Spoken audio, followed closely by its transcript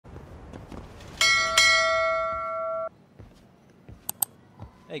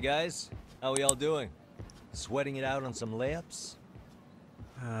Hey guys, how we all doing? Sweating it out on some layups?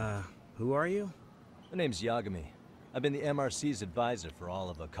 Who are you? My name's Yagami. I've been the MRC's advisor for all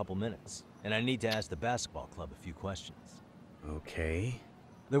of a couple minutes, and I need to ask the basketball club a few questions. Okay.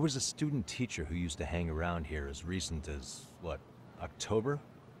 There was a student teacher who used to hang around here as recent as, what, October?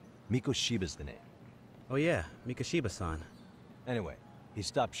 Mikoshiba's the name. Oh yeah, Mikoshiba-san. Anyway, he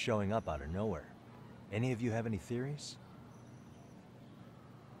stopped showing up out of nowhere. Any of you have any theories?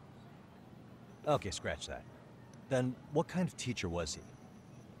 Okay, scratch that. Then, what kind of teacher was he?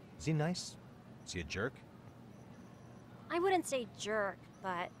 Is he nice? Is he a jerk? I wouldn't say jerk,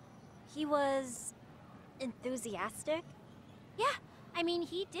 but he was enthusiastic. Yeah, I mean,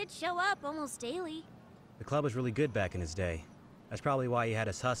 he did show up almost daily. The club was really good back in his day. That's probably why he had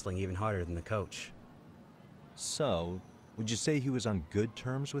us hustling even harder than the coach. So, would you say he was on good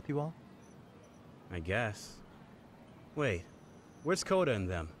terms with you all? I guess. Wait, where's Koda and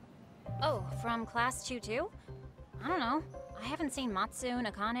them? Oh, from class 2 too? I don't know. I haven't seen Matsu,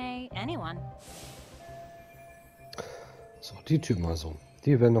 Nakane, anyone. So, die Typen also.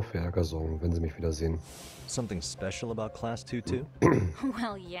 Die werden noch für Ärger sorgen, wenn sie mich wieder sehen. Something special about class 2 too?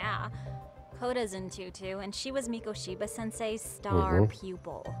 Well, yeah. Koda's in 2 and she was Mikoshiba-sensei's star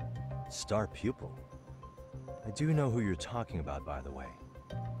pupil. Star pupil? I do know who you're talking about, by the way.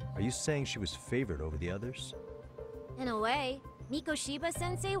 Are you saying she was favored over the others? In a way,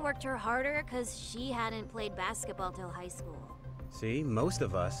 Mikoshiba-sensei worked her harder because she hadn't played basketball till high school. See, most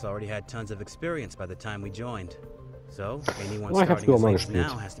of us already had tons of experience by the time we joined. So, anyone Ich habe starting früher as mal late gespielt.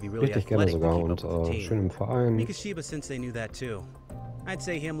 now has to be really Richtig gerne athletic to sogar keep und up with the team. schön im Verein. Mikoshiba-sensei knew that too. I'd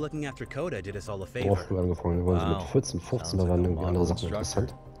say him looking after Koda did us all a Auch favor. früh angefangen. Wir waren so mit Wow. 14, 15, Sounds da like waren a irgendwie andere model Sachen instructor.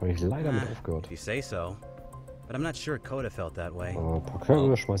 interessant. Habe ich leider mit aufgehört. If you say so. But I'm not sure Koda felt that way. Aber ein paar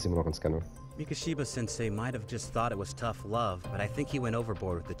Körbe schmeiß ich immer noch ganz gerne. Mikoshiba-sensei might have just thought it was tough love, but I think he went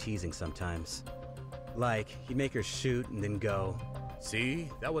overboard with the teasing sometimes. Like, he'd make her shoot and then go, "See,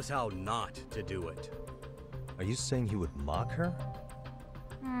 that was how not to do it." Are you saying he would mock her?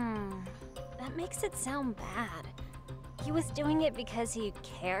 That makes it sound bad. He was doing it because he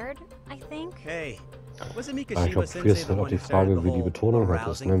cared, I think. Hey, wasn't Ich glaube, hier Mikoshiba-sensei ist the halt auch one die who started Frage, the wie die whole Betonung halt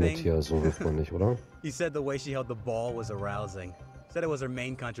ist, ne? arousing Mit thing? hier, so wirft man nicht, oder? He said the way she held the ball was arousing. Said it was her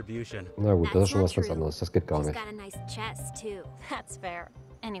main contribution. Na gut, das That's ist schon not was ganz true. anderes. Das geht gar She's nicht. got a nice chest, too. That's fair.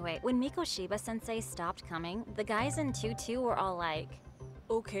 Anyway, when Mikoshiba-sensei stopped coming, the guys in 2 were all like,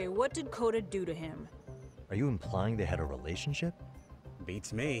 Okay, what did Koda do to him? Are you implying they had a relationship?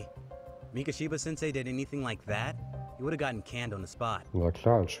 Beats me. Mikoshiba-sensei did anything like that, he would have gotten canned on the spot. Na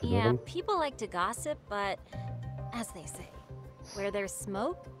klar, als yeah, Schülerin. people like to gossip, but as they say, where there's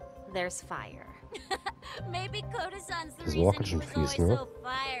smoke, there's fire. Maybe Koda-san's the Das reason rockelt he schon was fies, always ne? so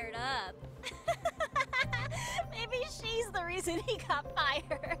fired up. Maybe she's the reason he got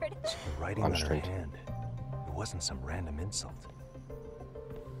fired. The writing on her Anstrengend. hand. It wasn't some random insult.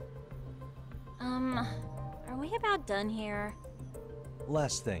 Are we about done here?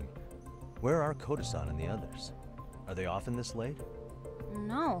 Last thing. Where are Koda-san and the others? Are they often this late?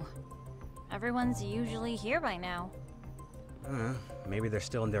 No. Everyone's usually here by now. Maybe they're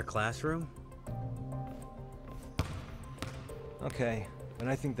still in their classroom? Okay, and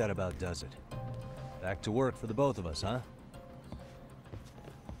I think that about does it. Back to work for the both of us, huh?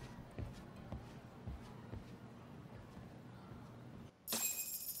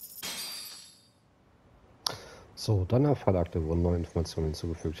 So, dann der Fallakte wurden neue Informationen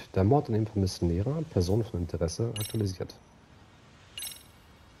hinzugefügt. Der Mord an dem vermissten Lehrer, Person von Interesse, aktualisiert.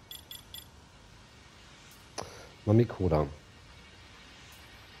 Mami Koda.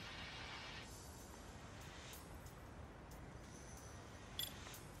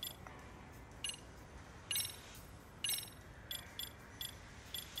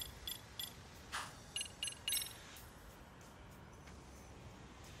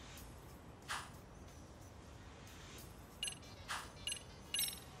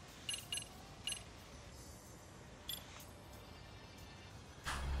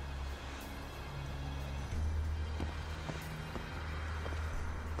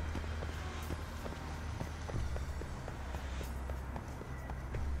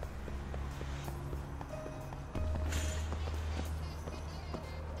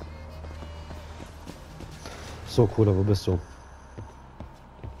 So, Koda, wo bist du?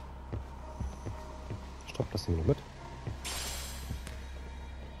 Stopp, das Ding noch mit.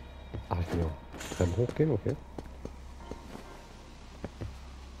 Ach, ich kann ja Treppen hochgehen, okay.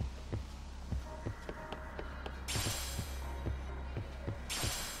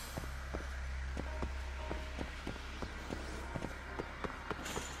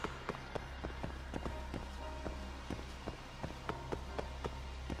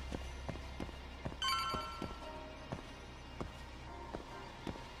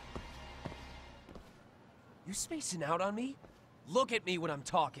 spacing out on me? Look at me when I'm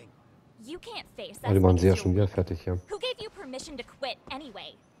talking. You can't face Aber die us machen sie ja because schon you're wieder fertig hier. Who gave you permission to quit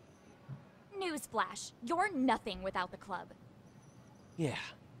anyway? Newsflash, you're nothing without the club. Yeah,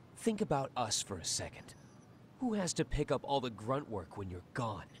 think about us for a second. Who has to pick up all the grunt work when you're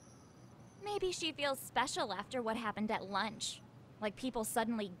gone? Maybe she feels special after what happened at lunch. Like people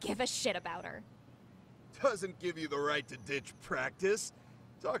suddenly give a shit about her. Doesn't give you the right to ditch practice.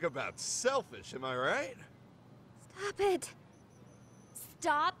 Talk about selfish, am I right? Stop it.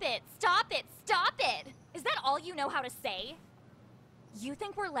 Stop it, stop it, stop it! Is that all you know how to say? You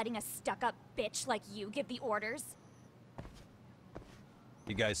think we're letting a stuck-up bitch like you give the orders?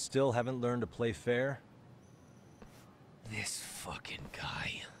 You guys still haven't learned to play fair? This fucking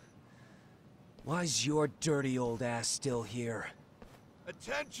guy. Why's your dirty old ass still here?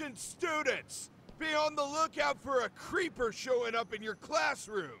 Attention students! Be on the lookout for a creeper showing up in your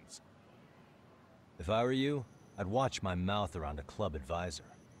classrooms! If I were you, I'd watch my mouth around a club advisor.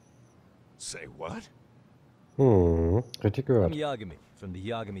 Say what? Richtig I'm gehört. Yagami, from the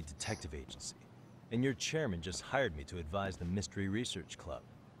Yagami Detective Agency. And your chairman just hired me to advise the Mystery Research Club.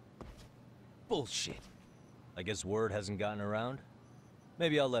 Bullshit. I guess word hasn't gotten around?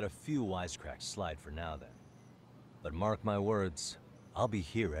 Maybe I'll let a few wisecracks slide for now then. But mark my words, I'll be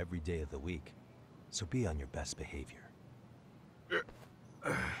here every day of the week. So be on your best behavior.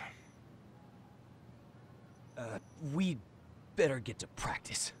 We'd better get to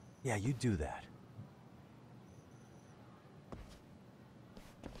practice. Yeah, you do that.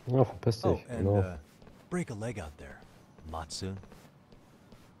 Ja, verpiss Oh, dich. and Genau. break a leg out there, Matsu.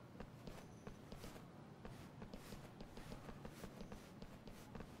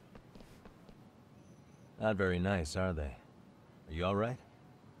 Not very nice, are they? Are you all right?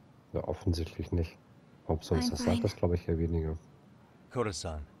 Ja, offensichtlich nicht. Ob sonst I'm das fine. sagt, das glaube ich eher weniger.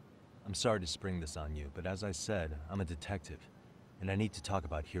 Koda-san, I'm sorry to spring this on you, but as I said, I'm a detective, and I need to talk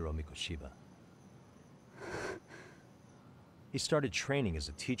about Hiro Mikoshiba. He started training as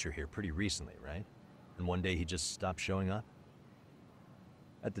a teacher here pretty recently, right? And one day he just stopped showing up?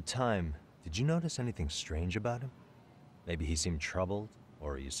 At the time, did you notice anything strange about him? Maybe he seemed troubled,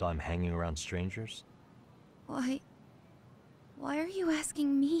 or you saw him hanging around strangers? Why are you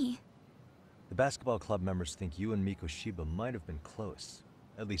asking me? The basketball club members think you and Mikoshiba might have been close,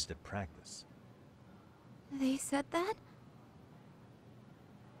 at least at practice. They said that?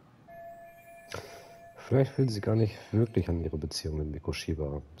 Vielleicht will sie gar nicht wirklich an ihre Beziehung mit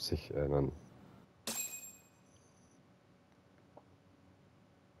Mikoshiba sich erinnern.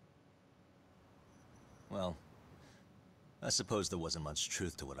 Well, I suppose there wasn't much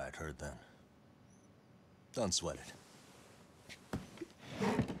truth to what I'd heard then. Don't sweat it.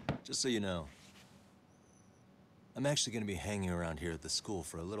 Just so you know, I'm actually going to be hanging around here at the school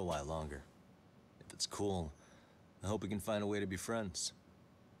for a little while longer. If it's cool, I hope we can find a way to be friends.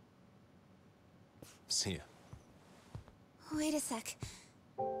 See ya. Wait a sec.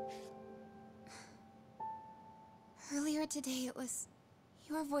 Earlier today it was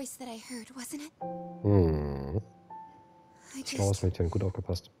your voice that I heard, wasn't it? I Schlaues just Mädchen, gut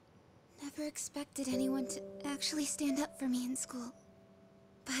aufgepasst. never expected anyone to actually stand up for me in school.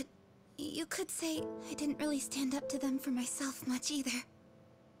 But you could say I didn't really stand up to them for myself much either.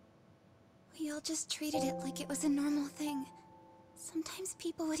 We all just treated it like it was a normal thing. Sometimes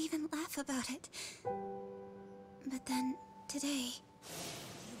people would even laugh about it. But then, today,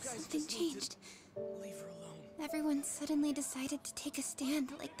 something changed. Leave her alone. Everyone suddenly decided to take a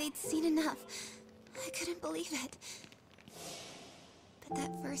stand like they'd seen enough. I couldn't believe it. But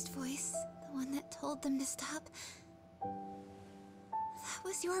that first voice, the one that told them to stop, that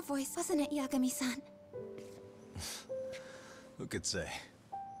was your voice, wasn't it, Yagami-san? Who could say?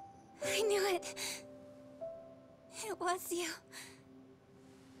 I knew it. It was you.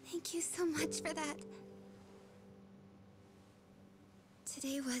 Thank you so much for that.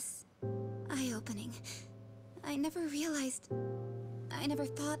 Today was eye-opening. I never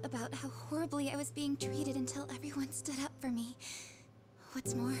thought about how horribly I was being treated until everyone stood up for me.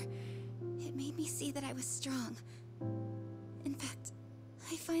 What's more, it made me see that I was strong. In fact,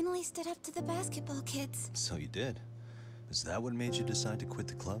 I finally stood up to the basketball kids. So you did. Is that what made you decide to quit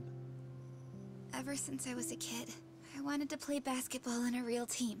the club? Ever since I was a kid, I wanted to play basketball in a real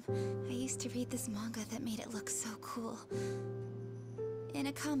team. I used to read this manga that made it look so cool. In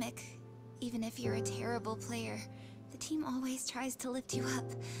a comic, even if you're a terrible player, the team always tries to lift you up.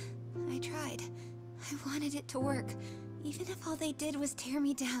 I tried. I wanted it to work, even if all they did was tear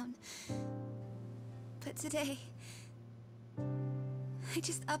me down. But today, I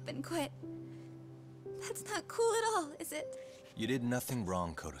just up and quit. That's not cool at all, is it? You did nothing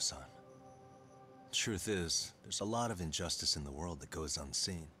wrong, Koda-san. Truth is, there's a lot of injustice in the world that goes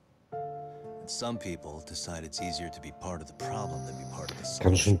unseen. And some people decide it's easier to be part of the problem than be part of the Ganz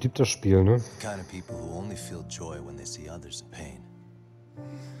schön solution. deep das Spiel, ne? The kind of people who only feel joy when they see others in pain.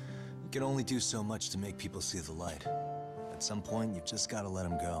 You can only do so much to make people see the light. At some point, you've just got to let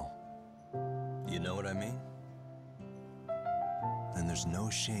them go. You know what I mean? Then there's no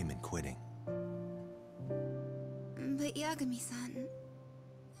shame in quitting. But Yagami-san,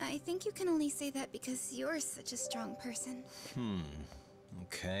 I think you can only say that because you're such a strong person.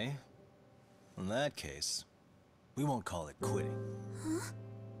 Okay. In that case, we won't call it quitting. Huh?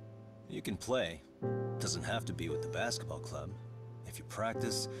 You can play. Doesn't have to be with the basketball club. If you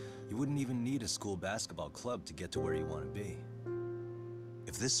practice, you wouldn't even need a school basketball club to get to where you want to be.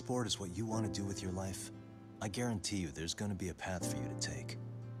 If this sport is what you want to do with your life, I guarantee you there's going to be a path for you to take.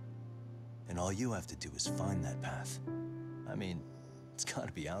 And all you have to do is find that path. I mean, it's got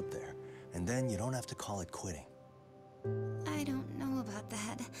to be out there. And then you don't have to call it quitting. I don't know about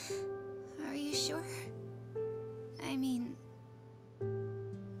that. Are you sure? I mean,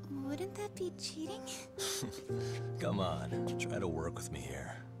 wouldn't that be cheating? Come on, try to work with me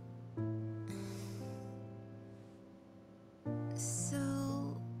here. So,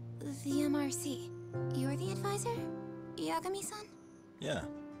 the MRC, you're the advisor? Yagami-san? Yeah.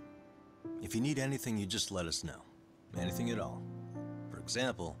 If you need anything, you just let us know. Anything at all. For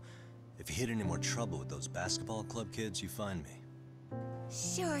example, if you hit any more trouble with those basketball club kids, you find me.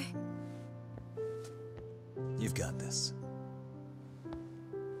 Sure. You've got this.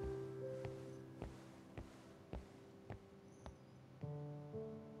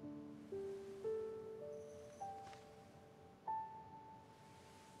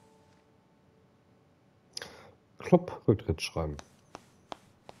 Club-Rücktritt schreiben.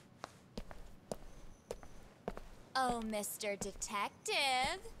 Oh, Mr.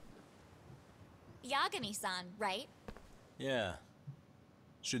 Detective. Yagami-san, right? Yeah.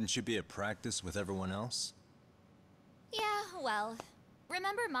 Shouldn't you be at practice with everyone else? Yeah, well,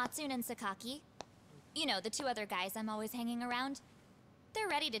 remember Matsune and Sakaki? You know, the two other guys I'm always hanging around? They're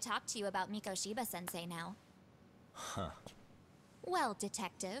ready to talk to you about Mikoshiba-sensei now. Huh. Well,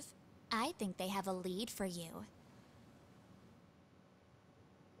 Detective, I think they have a lead for you.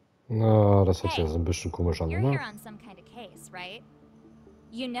 Na, das hört sich Hey, jetzt ein bisschen komisch an, You're here oder? on some kind of case, right?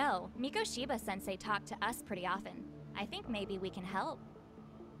 You know, Mikoshiba-sensei talked to us pretty often. I think maybe we can help.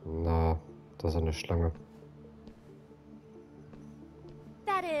 Na, das ist eine Schlange.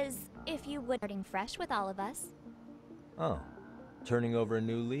 That is, if you would starting fresh with all of us. Oh, turning over a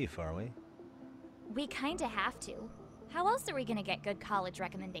new leaf, are we? We kinda have to. How else are we gonna get good college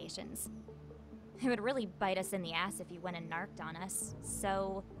recommendations? It would really bite us in the ass if you went and narked on us,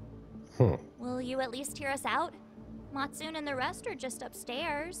 so... Will you at least hear us out? Matsune and the rest are just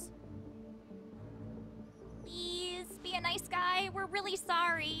upstairs. Please, be a nice guy. We're really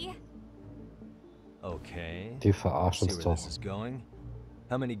sorry. Okay. Die verarschen See uns where doch. this is going?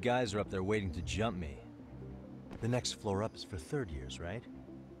 How many guys are up there waiting to jump me? The next floor up is for third years, right?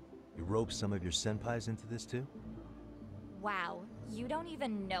 You rope some of your senpais into this too? Wow, you don't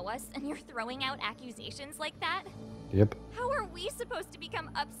even know us and you're throwing out accusations like that? Yep. How are we supposed to become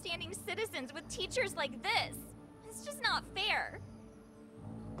upstanding citizens with teachers like this? It's just not fair.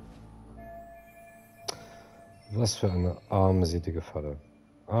 Was für eine armselige Falle.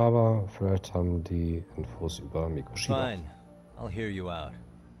 Aber vielleicht haben die Infos über Mikoshiba. Fine. I'll hear you out.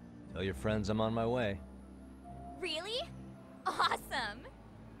 Tell your friends I'm on my way. Really? Awesome.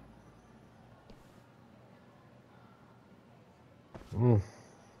 Hm.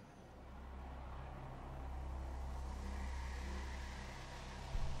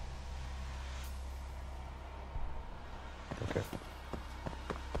 Okay.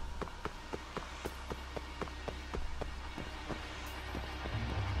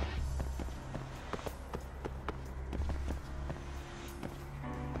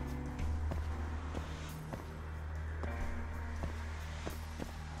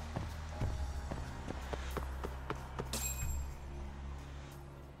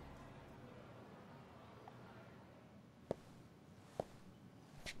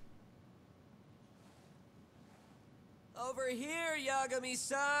 Over here,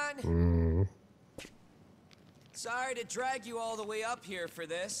 Yagami-san! Hm. Sorry to drag you all the way up here for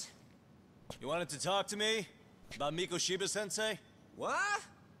this. You wanted to talk to me? About Mikoshiba-sensei? What?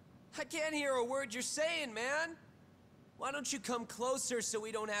 I can't hear a word you're saying, man. Why don't you come closer so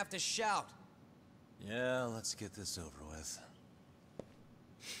we don't have to shout? Yeah, let's get this over with.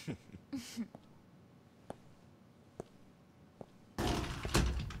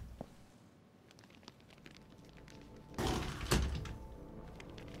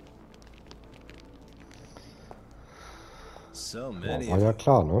 So Boah, many war of ja you.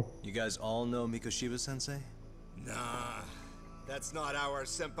 klar, ne? You guys all know Mikoshiba-sensei? Nah, that's not how our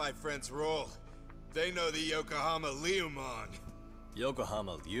senpai friends roll. They know the Yokohama Liumang.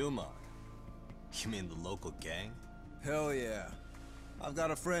 Yokohama Liumang? You mean the local gang? Hell yeah. I've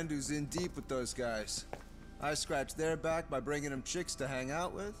got a friend who's in deep with those guys. I scratch their back by bringing them chicks to hang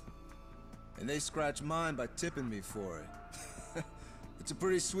out with, and they scratch mine by tipping me for it. It's a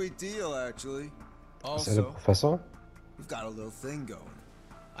pretty sweet deal, actually. Ist er der Also, Professor? we've got a little thing going.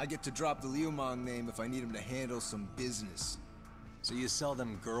 I get to drop the Liumang name if I need him to handle some business. So you sell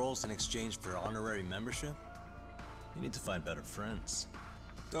them girls in exchange for honorary membership? You need to find better friends.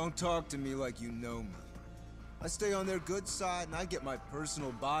 Don't talk to me like you know me. I stay on their good side and I get my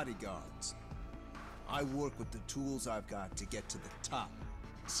personal bodyguards. I work with the tools I've got to get to the top.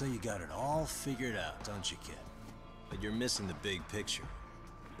 So you got it all figured out, don't you, kid? But you're missing the big picture.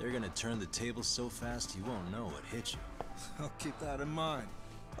 They're gonna turn the tables so fast you won't know what hit you. I'll keep that in mind.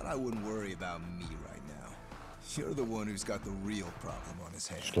 But I wouldn't worry about me right now. You're the one who's got the real problem on his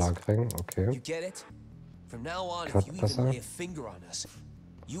hands. Schlagring, okay. You get it? From now on, if you Katpasser. even lay a finger on us,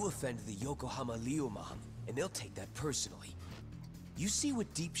 you offend the Yokohama Liumang, and they'll take that personally. You see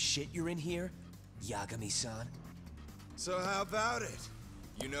what deep shit you're in here, Yagami-san? So how about it?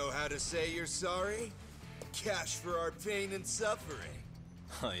 You know how to say you're sorry? Cash for our pain and suffering.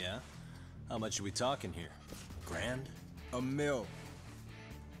 Oh yeah? How much are we talking here? Grand? A mill.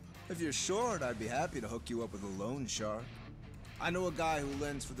 If you're short, I'd be happy to hook you up with a loan shark. I know a guy who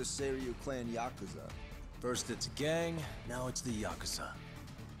lends for the Seiryu clan Yakuza. First it's a gang, now it's the Yakuza.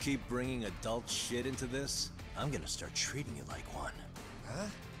 Keep bringing adult shit into this, I'm gonna start treating you like one. Huh?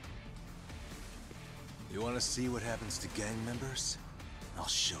 You wanna see what happens to gang members? I'll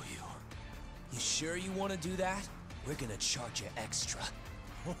show you. You sure you want to do that? We're gonna charge you extra.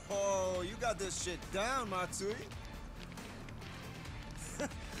 Oh, you got this shit down, Matsui.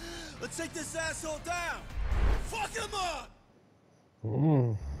 Let's take this asshole down! Fuck him up!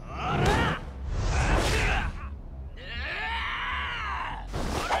 Hm.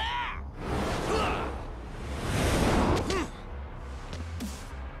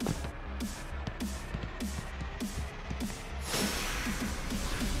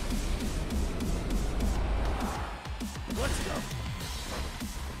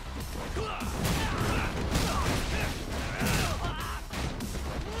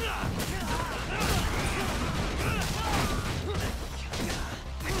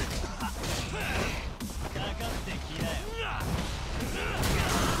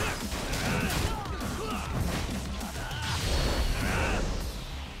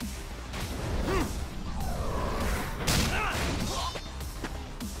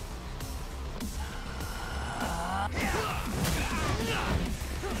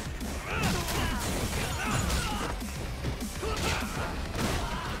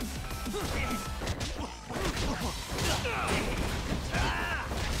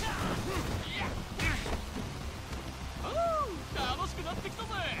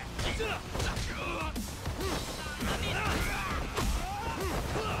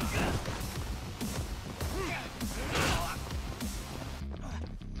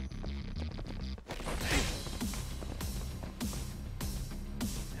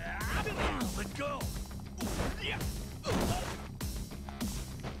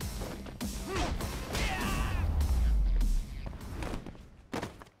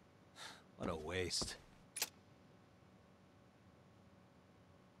 What a waste.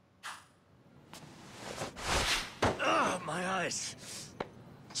 My eyes.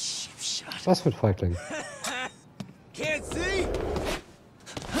 Cheap shot. Was für ein Feigling. Can't see?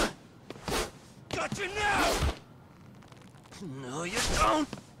 Got you now! No, you don't.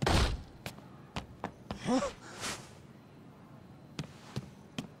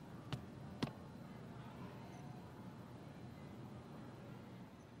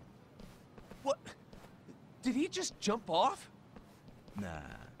 What? Did he just jump off? Nah.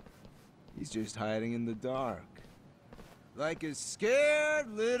 He's just hiding in the dark. Like a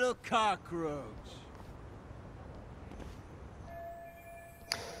scared little cockroach.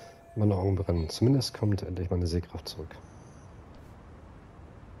 Meine Augen brennen. Zumindest kommt endlich meine Sehkraft zurück.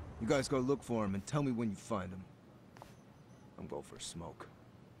 You guys go look for him and tell me when you find him. I'm going for a smoke.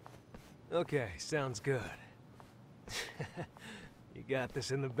 Okay, sounds good. You got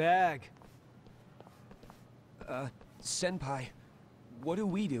this in the bag. Senpai, what do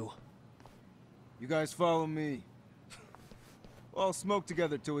we do? You guys follow me. We'll smoke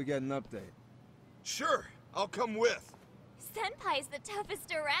together till we get an update. Sure, I'll come with. Senpai's the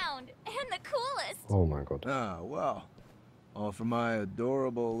toughest around, and the coolest. Oh mein Gott. Ah, well. All for my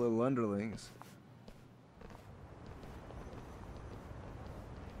adorable little underlings.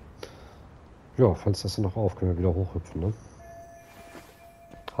 Ja, falls das noch auf, können wir wieder hochhüpfen, ne?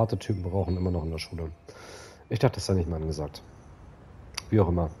 Harte Typen brauchen immer noch in der Schule. Ich dachte, das sei nicht mal angesagt. Wie auch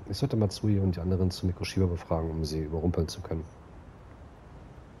immer. Ich sollte Matsui und die anderen zu Mikoshiba befragen, um sie überrumpeln zu können.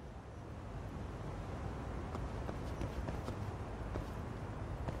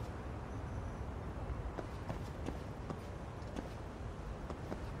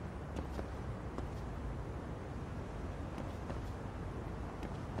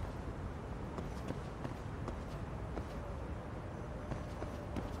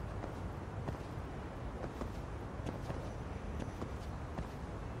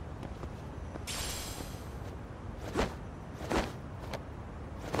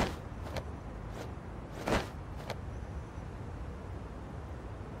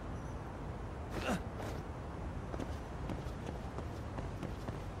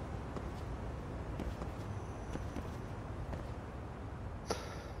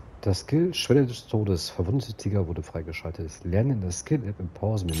 Das Skill Schwelle des Todes, verwundete Tiger wurde freigeschaltet. Lernen in der Skill-App im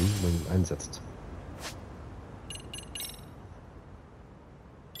Pause-Menü, wenn man ihn einsetzt.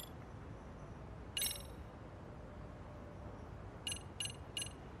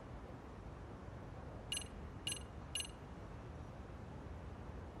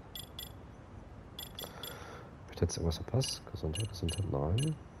 Habe ich jetzt irgendwas verpasst? Gesundheit, Gesundheit,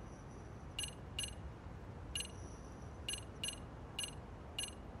 nein.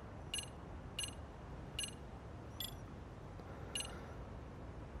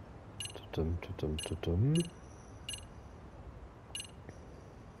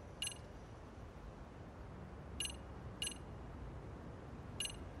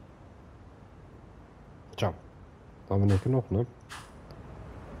 Tja, da haben wir nicht genug, ne?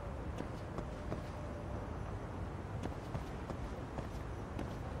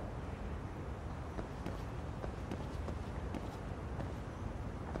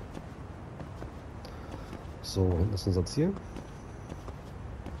 So, hinten ist unser Ziel.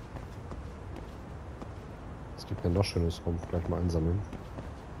 Es gibt ja noch schönes rum. Gleich mal einsammeln.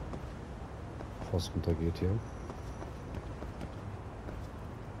 Bevor es runtergeht hier.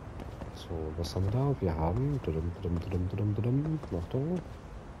 So, was haben wir da? Wir haben... Achtung.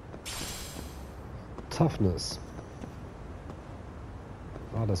 Toughness.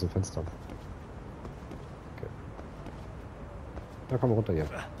 Ah, da ist ein Fenster. Okay. Da kommen wir runter hier.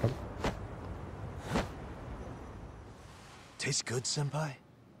 Komm. Tastes good, Senpai?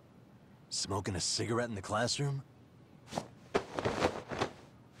 Smoking a cigarette in the classroom?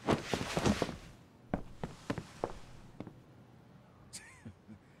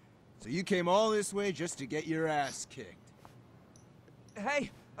 So you came all this way just to get your ass kicked.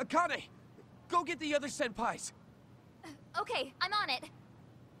 Hey, Akane! Go get the other senpais! Okay, I'm on it.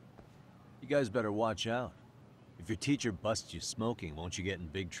 You guys better watch out. If your teacher busts you smoking, won't you get in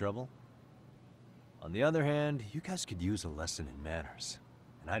big trouble? On the other hand, you guys could use a lesson in manners,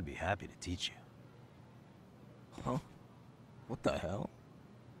 and I'd be happy to teach you. Huh? What the hell?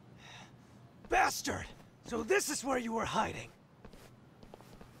 Bastard! So this is where you were hiding.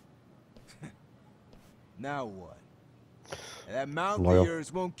 Now what? That mouth of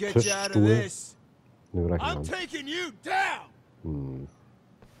yours won't get you out of this. I'm taking you down!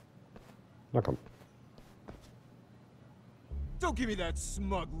 Na komm. Don't give me that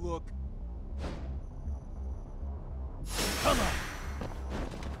smug look. Come on!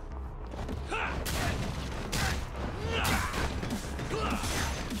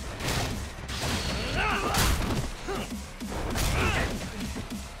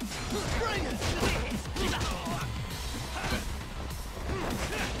 Bring it!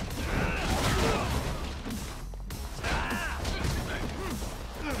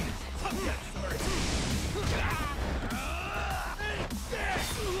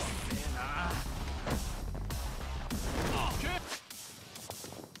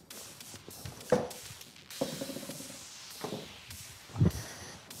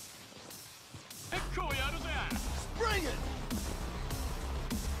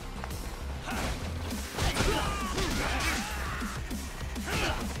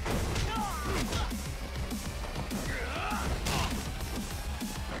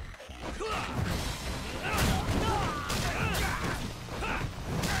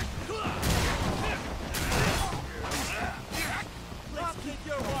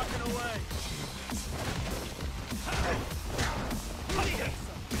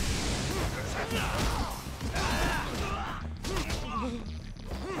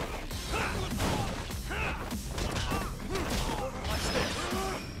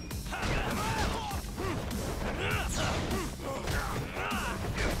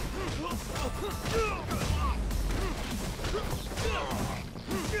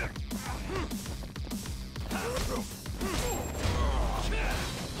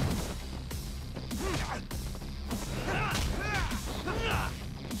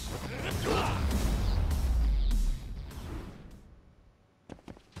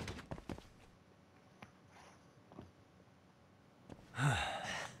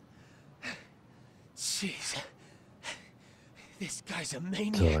 Jeez. This guy's a Dein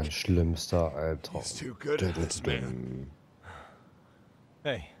maniac. schlimmster Albtraum. He's too good at this, man.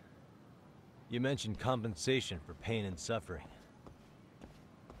 Hey, you mentioned compensation for pain and suffering.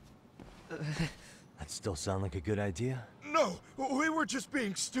 That still sound like a good idea? No, we were just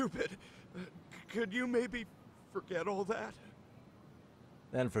being stupid. Could you maybe forget all that?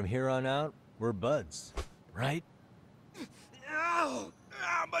 Then from here on out, we're buds, right? Ow!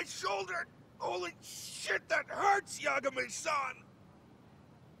 Ah, my shoulder! Holy shit, that hurts, Yagami-san!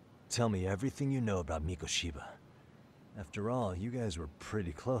 Tell me everything you know about Mikoshiba. After all, you guys were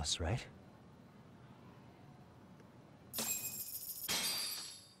pretty close, right?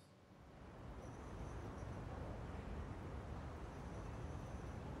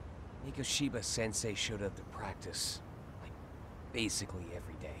 Mikoshiba-sensei showed up to practice, like, basically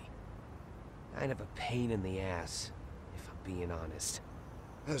every day. Kind of a pain in the ass, if I'm being honest.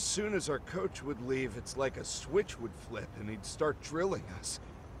 As soon as our coach would leave, it's like a switch would flip and he'd start drilling us.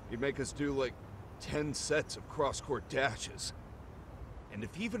 He'd make us do like 10 sets of cross-court dashes. And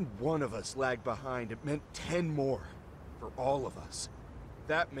if even one of us lagged behind, it meant 10 more for all of us.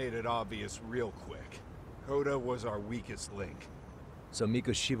 That made it obvious real quick. Koda was our weakest link. So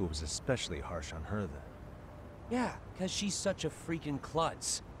Mikoshiba was especially harsh on her then. Yeah, because she's such a freaking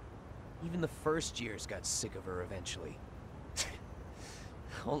klutz. Even the first years got sick of her eventually.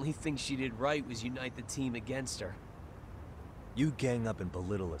 Only thing she did right was unite the team against her. You gang up and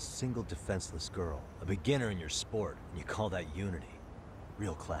belittle a single defenseless girl, a beginner in your sport, and you call that unity.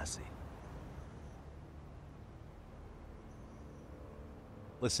 Real classy.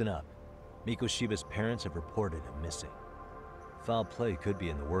 Listen up. Mikoshiba's parents have reported him missing. Foul play could be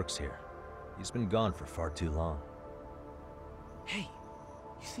in the works here. He's been gone for far too long. Hey,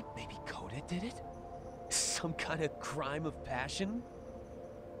 you think maybe Koda did it? Some kind of crime of passion?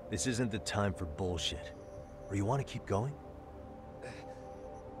 This isn't the time for bullshit. Or you want to keep going?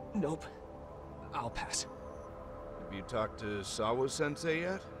 Nope. I'll pass. Have you talked to Sawa-Sensei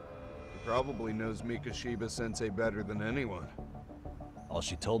yet? He probably knows Mikoshiba-sensei better than anyone. All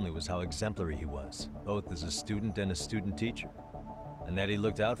she told me was how exemplary he was, both as a student and a student teacher. And that he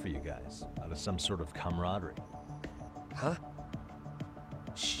looked out for you guys, out of some sort of camaraderie. Huh?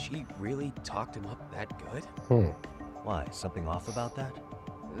 She really talked him up that good? Why, something off about that?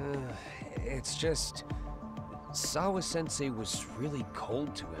 It's just... Sawa-Sensei was really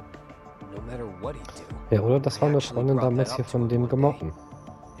cold to him, no matter what he'd do. Ja, oder das war eine Freundin damals hier von dem Gemobbten.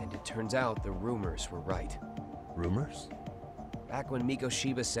 And it turns out the rumors were right. Rumors? Back when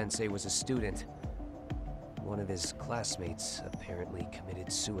Mikoshiba-sensei was a student, one of his classmates apparently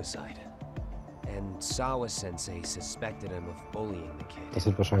committed suicide. And Sawa-Sensei suspected him of bullying the kid. Das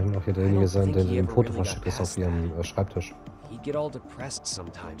wird wahrscheinlich noch hier derjenige sein, der ein Foto verschickt ist auf ihrem Schreibtisch. He'd get all depressed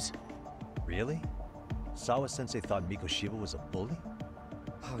sometimes. Really? Sawa-sensei thought Mikoshiba was a bully?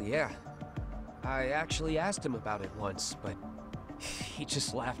 Oh yeah. I actually asked him about it once, but he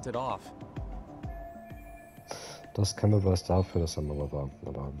just laughed it off. Das ist kein Beweis dafür, dass er Mama war,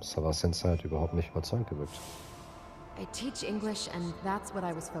 aber Sawa-Sensei hat überhaupt nicht überzeugend gewirkt. I teach English, and that's what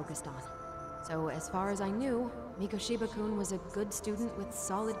I was focused on. So as far as I knew, Mikoshiba-kun was a good student with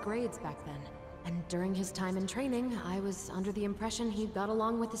solid grades back then. And during his time in training, I was under the impression he got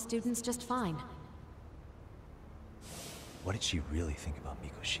along with the students just fine. What did she really think about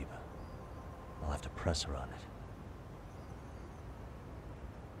Mikoshiba? I'll have to press her on it.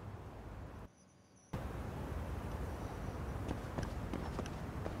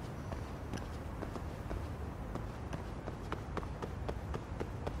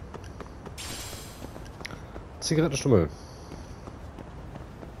 Zigarettenstummel.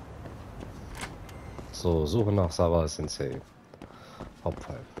 So, Suche nach Sawa-Sensei.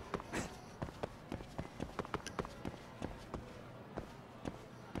 Hauptfall.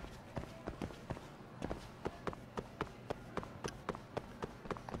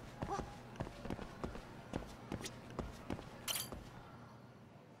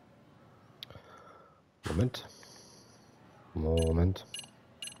 Moment.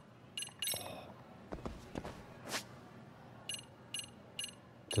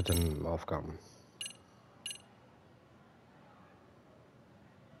 Dritten Aufgaben.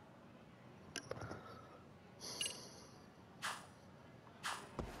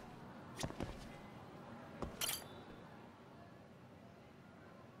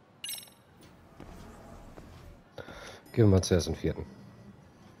 Gehen wir mal zuerst in den vierten.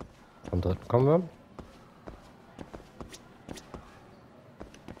 Vom dritten kommen wir.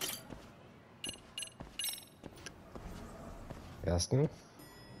 Ersten.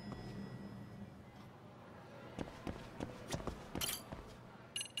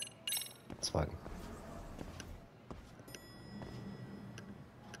 Zweiten.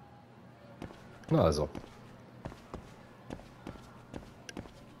 Na also.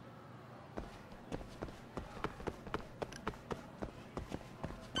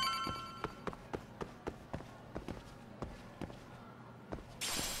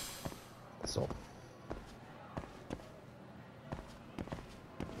 So.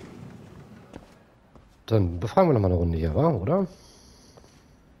 Dann befragen wir noch mal eine Runde hier, wa? Oder?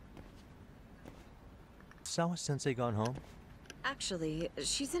 Sawa-Sensei gone home? Actually,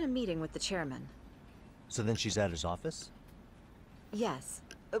 she's in a meeting with the chairman. So then she's at his office? Yes,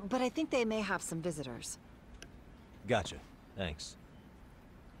 but I think they may have some visitors. Gotcha. Thanks.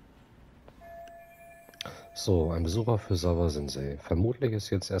 So, ein Besucher für Sawa-Sensei. Vermutlich ist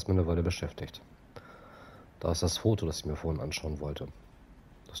jetzt erstmal eine Weile beschäftigt. Da ist das Foto, das ich mir vorhin anschauen wollte.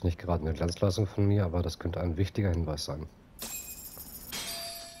 Das ist nicht gerade eine Glanzleistung von mir, aber das könnte ein wichtiger Hinweis sein.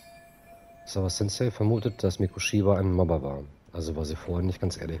 Sawa-Sensei vermutet, dass Mikoshiba ein Mobber war. Also war sie vorhin nicht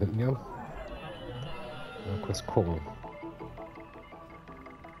ganz ehrlich mit mir. Mal kurz gucken.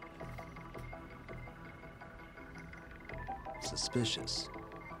 Suspicious.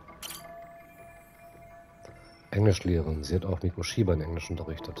 Englischlehrerin. Sie hat auch Mikoshiba in Englisch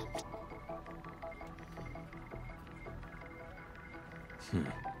unterrichtet.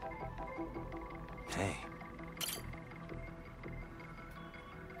 Hey.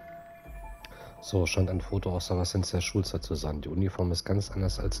 So, scheint ein Foto aus Sawa-Senseis Schulzeit zu sein. Die Uniform ist ganz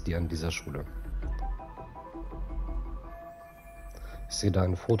anders als die an dieser Schule. Ich sehe da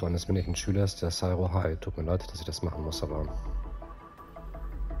ein Foto eines männlichen Schülers, der Sairo. Tut mir leid, dass ich das machen muss, aber...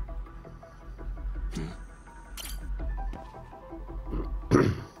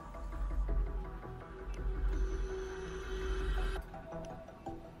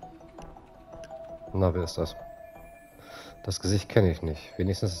 Na, wer ist das? Das Gesicht kenne ich nicht.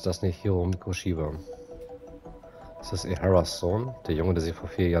 Wenigstens ist das nicht Hiro Mikoshiba. Ist das Eharas Sohn? Der Junge, der sie vor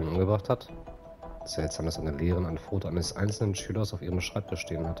 4 Jahren umgebracht hat? Seltsam, dass eine Lehrerin ein Foto eines einzelnen Schülers auf ihrem Schreibtisch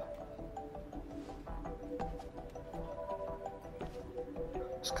stehen hat.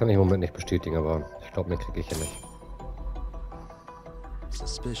 Das kann ich im Moment nicht bestätigen, aber ich glaube, mehr kriege ich hier nicht.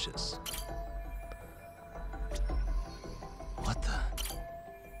 Suspicious. What the?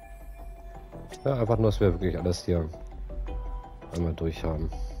 Ja, einfach nur, dass wir wirklich alles hier einmal durchhaben.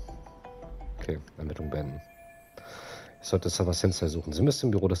 Okay, Ermittlung beenden. Ich sollte Sawa-Sensei suchen. Sie müsste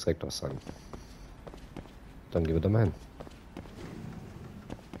im Büro des Direktors sein. Dann gehen wir da mal hin.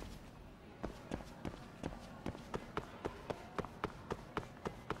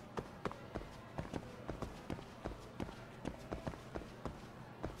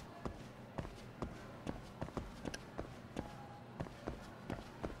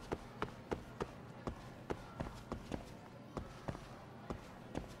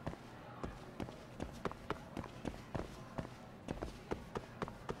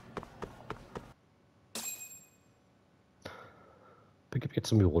 Begib jetzt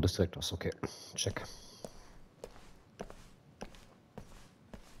zum Büro des Direktors. Okay, check.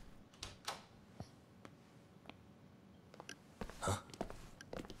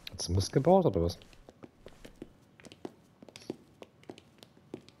 Hat's Mist gebaut oder was?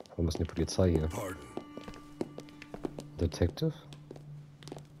 Warum ist denn die Polizei hier? Detektiv?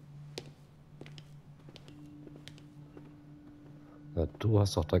 Na, du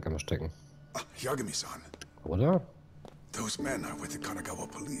hast doch Dreck am Stecken. Yagami-san. Oder? Those men are with the Kanagawa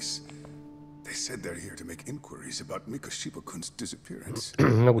police. They said they're here to make inquiries about Mikoshiba-kun's disappearance.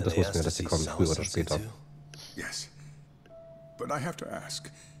 Na gut, das wussten wir, dass sie kommen, früher oder später. Yes. But I have to ask,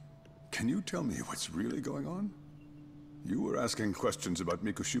 can you tell me what's really going on? You were asking questions about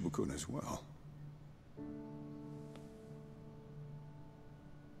Mikoshiba-kun as well.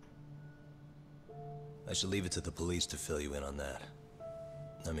 I should leave it to the police to fill you in on that.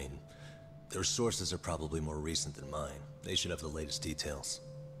 I mean, their sources are probably more recent than mine. They should have the latest details.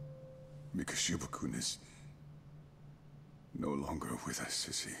 Mikoshiba-kun is no longer with us,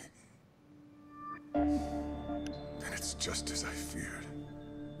 is he? Then it's just as I feared.